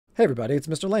Hey everybody, it's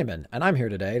Mr. Layman, and I'm here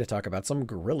today to talk about some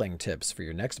grilling tips for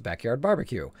your next backyard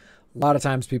barbecue. A lot of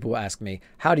times people will ask me,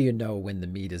 how do you know when the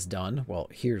meat is done? Well,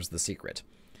 here's the secret.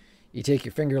 You take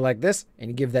your finger like this,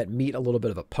 and you give that meat a little bit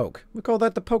of a poke. We call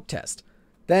that the poke test.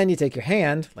 Then you take your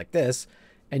hand, like this,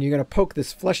 and you're going to poke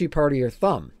this fleshy part of your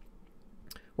thumb.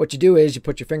 What you do is you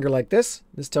put your finger like this.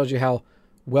 This tells you how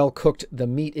well cooked the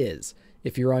meat is.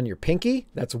 If you're on your pinky,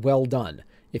 that's well done.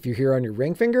 If you're here on your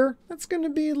ring finger, that's going to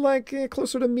be like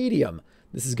closer to medium.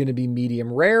 This is going to be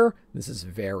medium rare. This is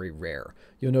very rare.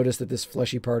 You'll notice that this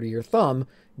fleshy part of your thumb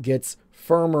gets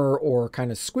firmer or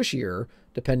kind of squishier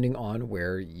depending on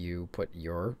where you put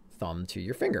your thumb to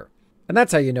your finger. And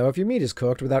that's how you know if your meat is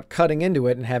cooked without cutting into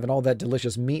it and having all that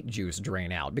delicious meat juice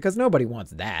drain out, because nobody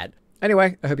wants that.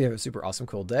 Anyway, I hope you have a super awesome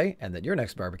cool day and that your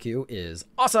next barbecue is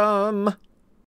awesome!